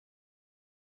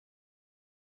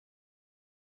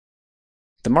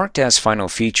The marked as final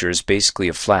feature is basically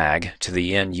a flag to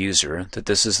the end user that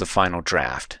this is the final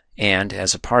draft, and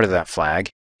as a part of that flag,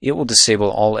 it will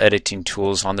disable all editing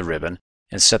tools on the ribbon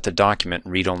and set the document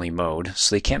in read-only mode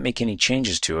so they can't make any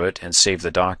changes to it and save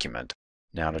the document.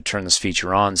 Now to turn this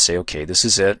feature on, say, okay, this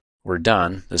is it, we're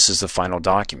done, this is the final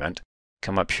document.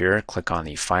 Come up here, click on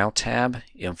the File tab,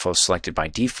 Info selected by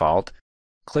default,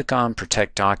 click on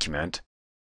Protect Document,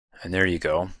 and there you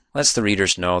go. Lets the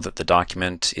readers know that the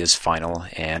document is final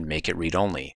and make it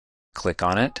read-only. Click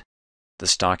on it.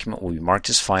 This document will be marked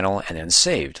as final and then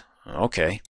saved.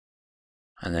 Okay.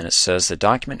 And then it says the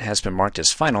document has been marked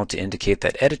as final to indicate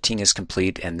that editing is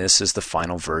complete and this is the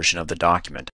final version of the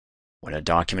document. When a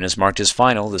document is marked as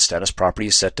final, the status property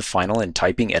is set to final and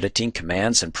typing, editing,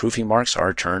 commands, and proofing marks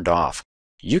are turned off.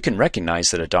 You can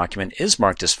recognize that a document is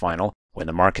marked as final when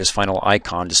the Mark as Final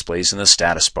icon displays in the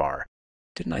status bar.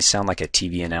 Didn't I sound like a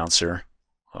TV announcer?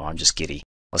 Oh, I'm just giddy.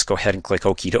 Let's go ahead and click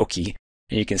Okie dokie,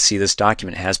 and you can see this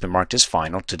document has been marked as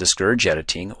final to discourage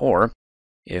editing, or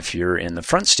if you're in the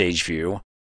front stage view,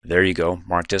 there you go,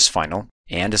 marked as final,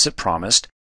 and as it promised,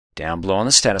 down below on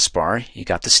the status bar, you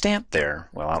got the stamp there.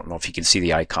 Well, I don't know if you can see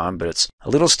the icon, but it's a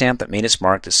little stamp that made its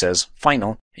mark that says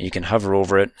final, and you can hover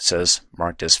over it, it says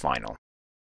marked as final.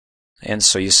 And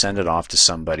so you send it off to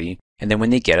somebody, and then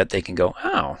when they get it, they can go,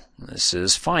 oh, this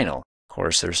is final. Of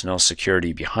course, there's no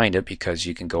security behind it because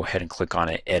you can go ahead and click on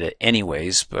it, edit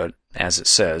anyways, but as it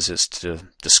says, it's to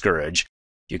discourage.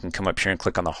 You can come up here and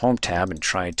click on the Home tab and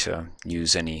try to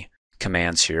use any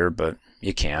commands here, but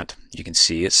you can't. You can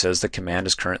see it says the command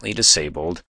is currently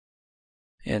disabled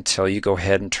until you go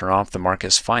ahead and turn off the Mark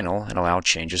as Final and allow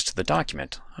changes to the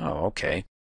document. Oh, okay.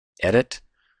 Edit,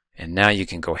 and now you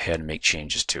can go ahead and make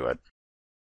changes to it.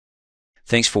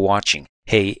 Thanks for watching.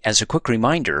 Hey, as a quick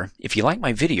reminder, if you like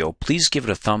my video, please give it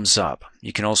a thumbs up.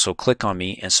 You can also click on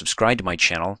me and subscribe to my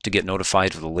channel to get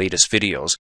notified of the latest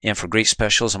videos. And for great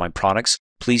specials on my products,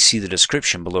 please see the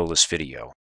description below this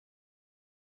video.